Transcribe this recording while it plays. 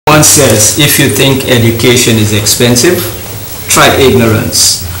once says, if you think education is expensive, try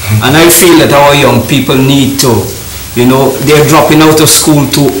ignorance. And I feel that our young people need to, they're dropping out of school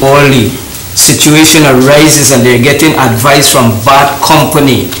too early. Situation arises and they're getting advice from bad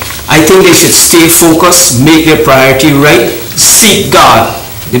company. I think they should stay focused, make their priority right, seek God.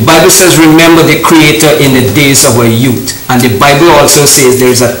 The Bible says, remember the Creator in the days of our youth. And the Bible also says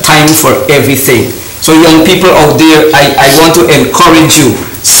there's a time for everything. So young people out there, I want to encourage you,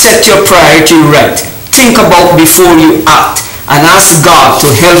 set your priority right. Think about before you act and ask God to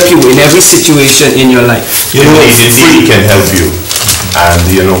help you in every situation in your life. He can help you. And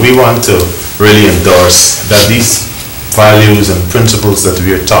we want to really endorse that these values and principles that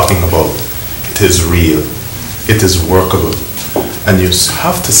we are talking about, it is real, it is workable, and you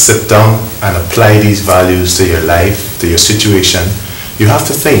have to sit down and apply these values to your life, to your situation. You have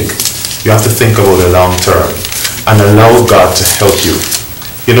to think about the long term and allow God to help you.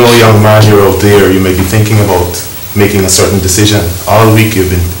 Young man, you're out there, you may be thinking about making a certain decision. All week it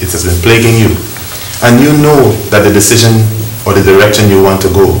has been plaguing you, and you know that the decision or the direction you want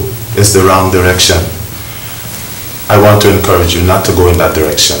to go is the wrong direction. I want to encourage you not to go in that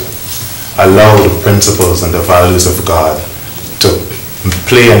direction. Allow the principles and the values of God to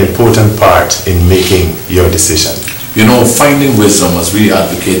play an important part in making your decision. Finding wisdom, as we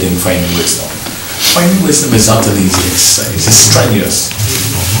advocating finding wisdom is not an easy exercise. It's strenuous.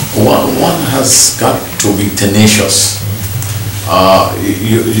 One has got to be tenacious.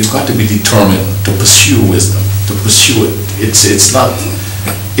 You've got to be determined to pursue wisdom, to pursue it. It's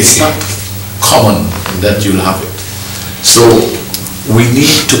not common that you'll have it. So we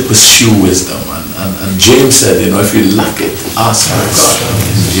need to pursue wisdom. And James said, if you lack it, ask for God,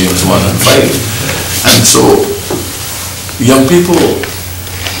 in James 1 and 5. And so, young people,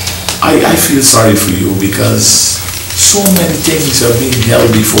 I feel sorry for you because so many things are being held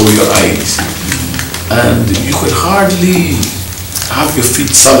before your eyes. And you could hardly have your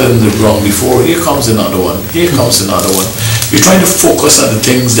feet solid in the ground before here comes another one, here comes another one. You're trying to focus on the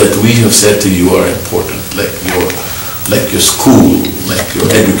things that we have said to you are important, like your school, like your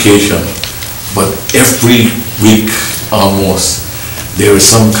education. But every week almost there is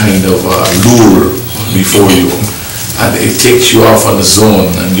some kind of lure before you, and it takes you off on the zone,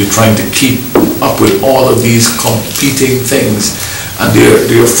 and you're trying to keep up with all of these competing things, and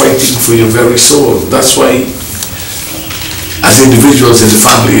they're fighting for your very soul. That's why as individuals in the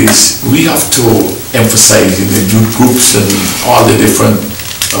families, we have to emphasize in the youth groups and all the different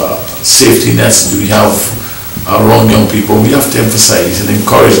safety nets we have around young people. We have to emphasize and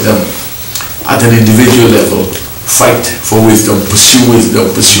encourage them at an individual level. Fight for wisdom,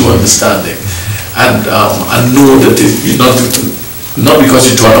 pursue understanding, and know that not because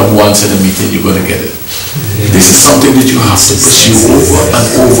you turn up once in a meeting you're going to get it. This is something that you have to pursue over and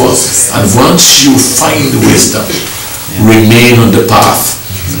over, and once you find wisdom, remain on the path.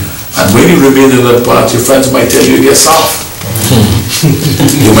 And when you remain on that path, your friends might tell you get soft.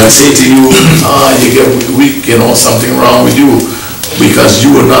 They might say to you, you get weak, something wrong with you because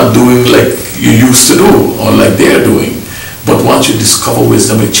you are not doing like you used to do or like they're doing. But once you discover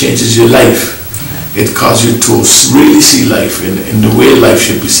wisdom, it changes your life. It causes you to really see life in the way life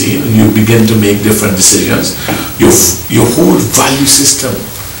should be seen, and you begin to make different decisions. Your whole value system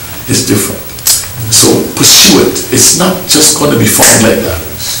is different. So pursue it. It's not just going to be found like that.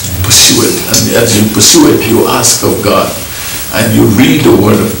 Pursue it. And as you pursue it, you ask of God and you read the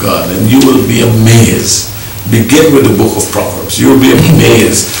Word of God, and you will be amazed. Begin with the book of Proverbs. You'll be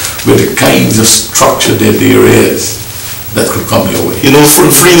amazed with the kinds of structure that there is that could come your way.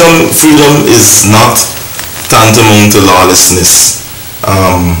 Freedom is not tantamount to lawlessness.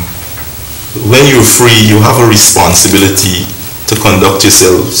 When you're free, you have a responsibility to conduct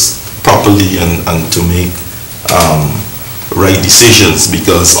yourselves properly and to make right decisions,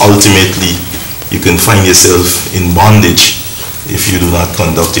 because ultimately you can find yourself in bondage if you do not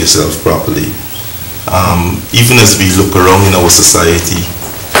conduct yourself properly. Even as we look around in our society,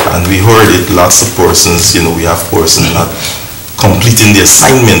 and we heard it, lots of persons, we have persons not completing the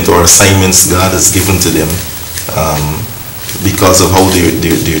assignment or assignments God has given to them because of how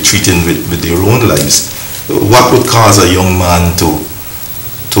they're treating with their own lives. What would cause a young man to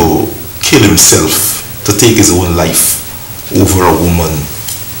kill himself, to take his own life over a woman?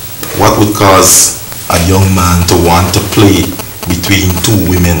 What would cause a young man to want to play between two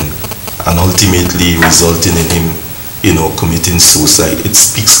women and ultimately resulting in him, committing suicide? It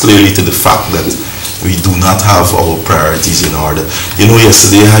speaks clearly to the fact that we do not have our priorities in order.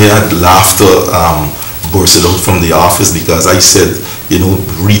 Yesterday I had laughter bursted out from the office because I said,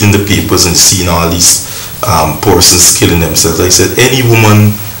 reading the papers and seeing all these persons killing themselves, I said any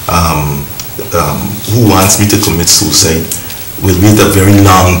woman who wants me to commit suicide will wait a very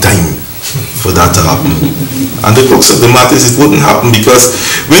long time for that to happen. And the crux of the matter is it wouldn't happen, because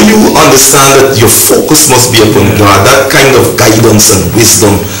when you understand that your focus must be upon God, that kind of guidance and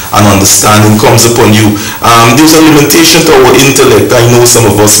wisdom and understanding comes upon you. There's a limitation to our intellect. I know some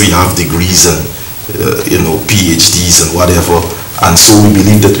of us, we have degrees and PhDs and whatever, and so we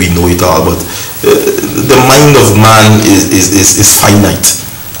believe that we know it all, but the mind of man is finite,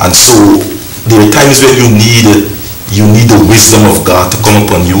 and so there are times when you need the wisdom of God to come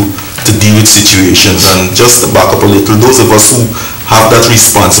upon you to deal with situations. And just to back up a little, those of us who have that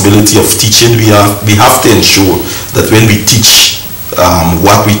responsibility of teaching, we have to ensure that when we teach,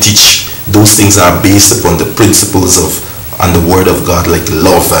 what we teach, those things are based upon the principles of and the word of God, like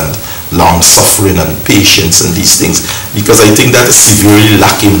love and long suffering and patience and these things, because I think that is severely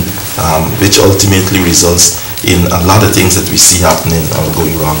lacking, which ultimately results in a lot of things that we see happening or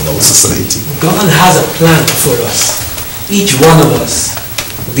going wrong in our society. God has a plan for us. Each one of us,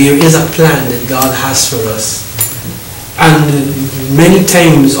 there is a plan that God has for us. And many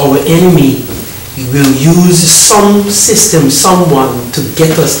times our enemy will use some system, someone, to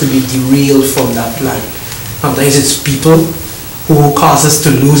get us to be derailed from that plan. Sometimes it's people who cause us to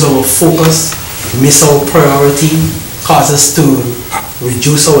lose our focus, miss our priority, cause us to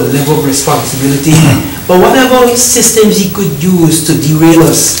reduce our level of responsibility. But whatever systems he could use to derail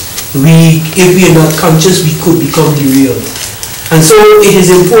us, if we are not conscious, we could become derailed. And so it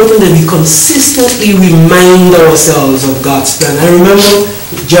is important that we consistently remind ourselves of God's plan. I remember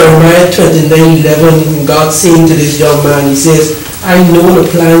Jeremiah 29:11, God saying to this young man, he says, I know the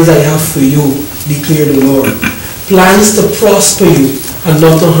plans I have for you, declare the Lord. Plans to prosper you and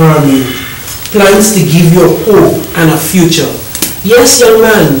not to harm you. Plans to give you a hope and a future. Yes, young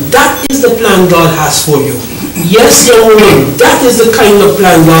man, that is the plan God has for you. Yes, young woman, that is the kind of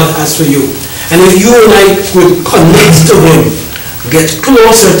plan God has for you. And if you and I would connect to him, get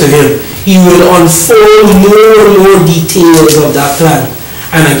closer to him, he will unfold more and more details of that plan.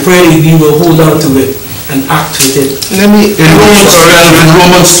 And I pray that we will hold on to it and act with it. In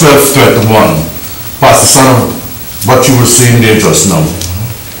Romans 12:31, Pastor Son, what you were saying there just now,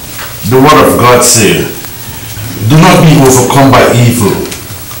 the word of God says, do not be overcome by evil,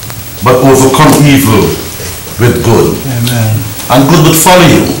 but overcome evil with good. Amen. And good would follow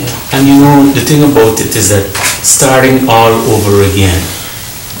you. And you know, the thing about it is that starting all over again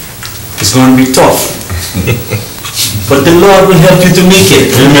is going to be tough. But the Lord will help you to make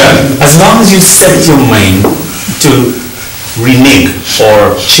it. Amen. As long as you set your mind to renege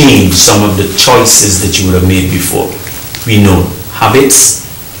or change some of the choices that you would have made before. We know habits,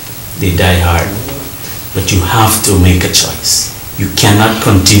 they die hard. But you have to make a choice. You cannot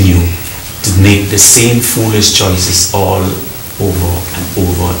continue to make the same foolish choices all over and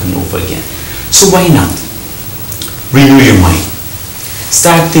over and over again. So why not? Renew your mind.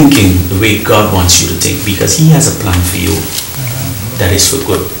 Start thinking the way God wants you to think, because he has a plan for you that is for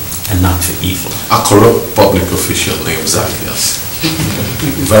good and not for evil. A corrupt public official named Zacchaeus,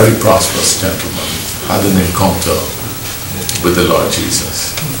 very prosperous gentleman, had an encounter with the Lord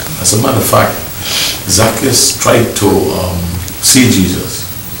Jesus. As a matter of fact, Zacchaeus tried to see Jesus,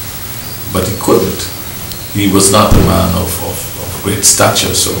 but he couldn't. He was not a man of great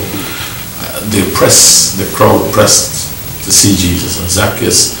stature, so the crowd pressed to see Jesus, and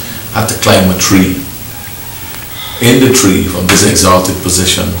Zacchaeus had to climb a tree. In the tree, from this exalted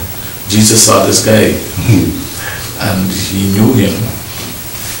position, Jesus saw this guy, and he knew him,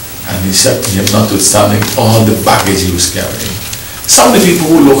 and he said to him, notwithstanding all the baggage he was carrying. Some of the people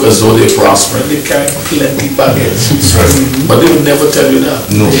who look as though they're prospering, they carry plenty baggage, but they would never tell you that.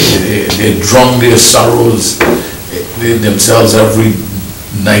 No. They drown their sorrows themselves every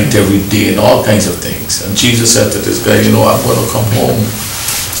night, every day, and all kinds of things. And Jesus said to this guy, you know, I'm going to come home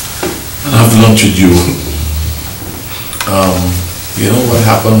and have lunch with you. You know what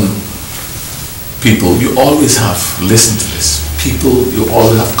happened? People, you always have, listen to this, people, you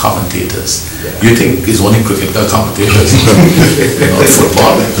always have commentators. You think it's only cricket that commentators,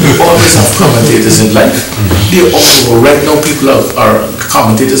 football. You always have commentators in life. They also, right now,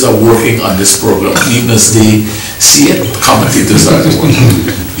 commentators are working on this program, even as they see it, commentators are working.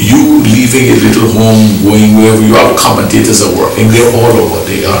 You leaving your little home, going wherever you are, commentators are working. They're all over.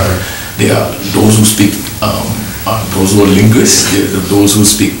 They are those who speak, those who are linguists, those who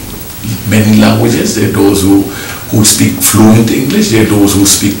speak many languages, there are those who speak fluent English, there are those who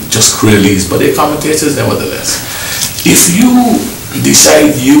speak just Creolese, but they're commentators nevertheless. If you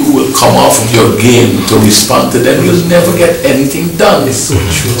decide you will come off of your game to respond to them, you'll never get anything done.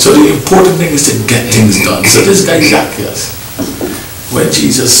 So the important thing is to get things done. So this guy Zacchaeus, when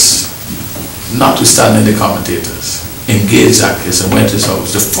Jesus, notwithstanding the commentators, engaged Zacchaeus and went to his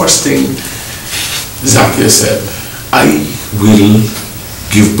house, the first thing Zacchaeus said, I will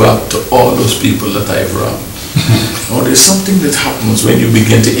give back to all those people that I've robbed. Now there's something that happens when you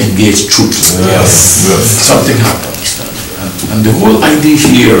begin to engage truth. Yes. Something happens. And the whole idea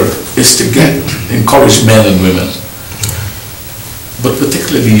here is to encourage men and women, but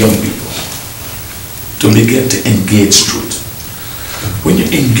particularly young people, to begin to engage truth. When you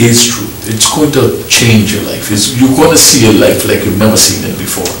engage truth, it's going to change your life. You're going to see your life like you've never seen it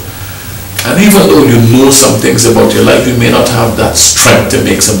before. And even though you know some things about your life, you may not have that strength to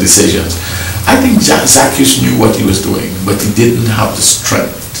make some decisions. I think Zacchaeus knew what he was doing, but he didn't have the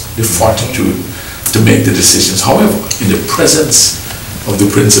strength, the fortitude to make the decisions. However, in the presence of the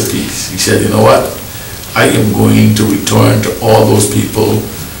Prince of Peace, he said, you know what? I am going to return to all those people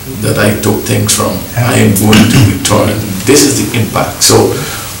that I took things from. I am going to return. This is the impact. So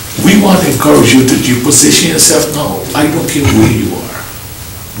we want to encourage you to position yourself now. I don't care where you are,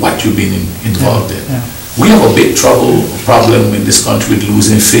 what you've been involved in. We have a big problem in this country with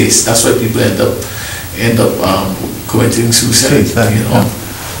losing faith. That's why people end up committing suicide. You know,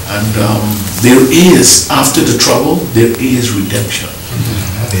 and there is, after the trouble, there is redemption.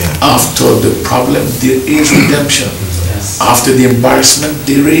 After the problem, there is redemption. After the embarrassment,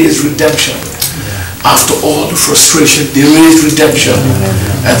 there is redemption. After all the frustration, there is redemption.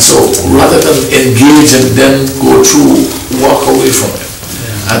 And so, rather than engage and then go through, walk away from it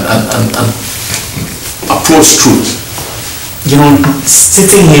and approach truth. You know,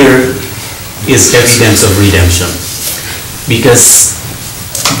 sitting here is evidence of redemption, because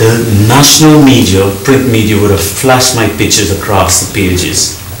the national media, print media, would have flashed my pictures across the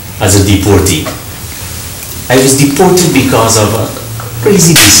pages as a deportee. I was deported because of a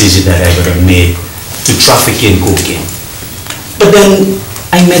crazy decision that I would have made to traffic in cocaine. But then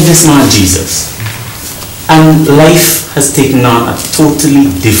I met this man, Jesus, and life has taken on a totally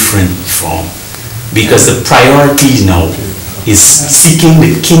different form, because the priority now is seeking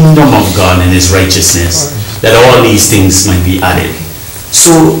the kingdom of God and His righteousness, that all these things might be added.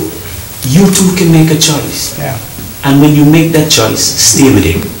 So you too can make a choice. And when you make that choice, stay with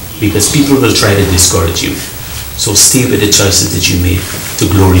it, because people will try to discourage you. So stay with the choices that you made to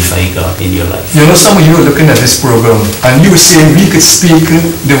glorify God in your life. You know, some of you are looking at this program and you were saying we could speak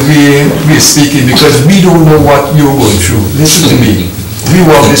the way we are speaking because we don't know what you're going through. Listen to me. We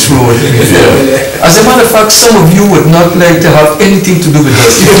walk this road. As a matter of fact, some of you would not like to have anything to do with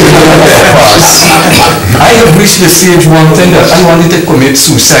us if you don't know our past. I have reached the stage one time that I wanted to commit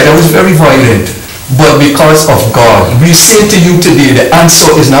suicide. I was very violent. But because of God, we say to you today, the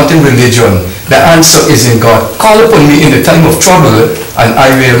answer is not in religion. The answer is in God. Call upon me in the time of trouble and I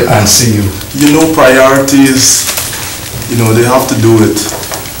will answer you. You know, priorities, you know, they have to do with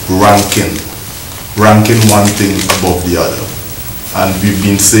ranking one thing above the other. And we've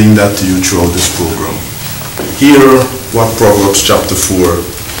been saying that to you throughout this program. Hear what Proverbs chapter 4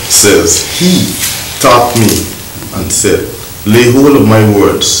 says. He taught me and said, lay hold of my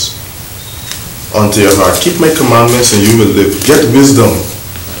words unto your heart. Keep my commandments and you will live. Get wisdom.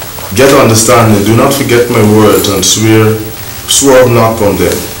 Get understanding. Do not forget my words and swerve not from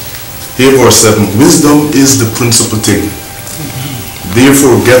them. Here verse 7. Wisdom is the principal thing.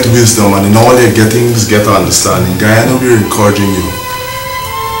 Therefore get wisdom, and in all your gettings get understanding. Guyana, we're encouraging you.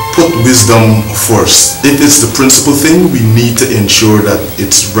 Put wisdom first. If it's the principal thing, we need to ensure that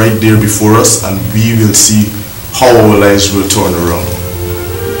it's right there before us, and we will see how our lives will turn around.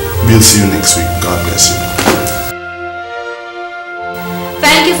 We'll see you next week. God bless you.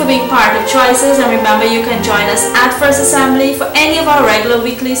 Thank you for being part of Choices, and remember you can join us at First Assembly for any of our regular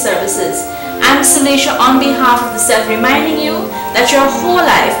weekly services. I'm Salisha on behalf of the Self, reminding you that your whole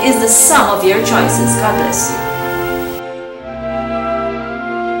life is the sum of your choices. God bless you.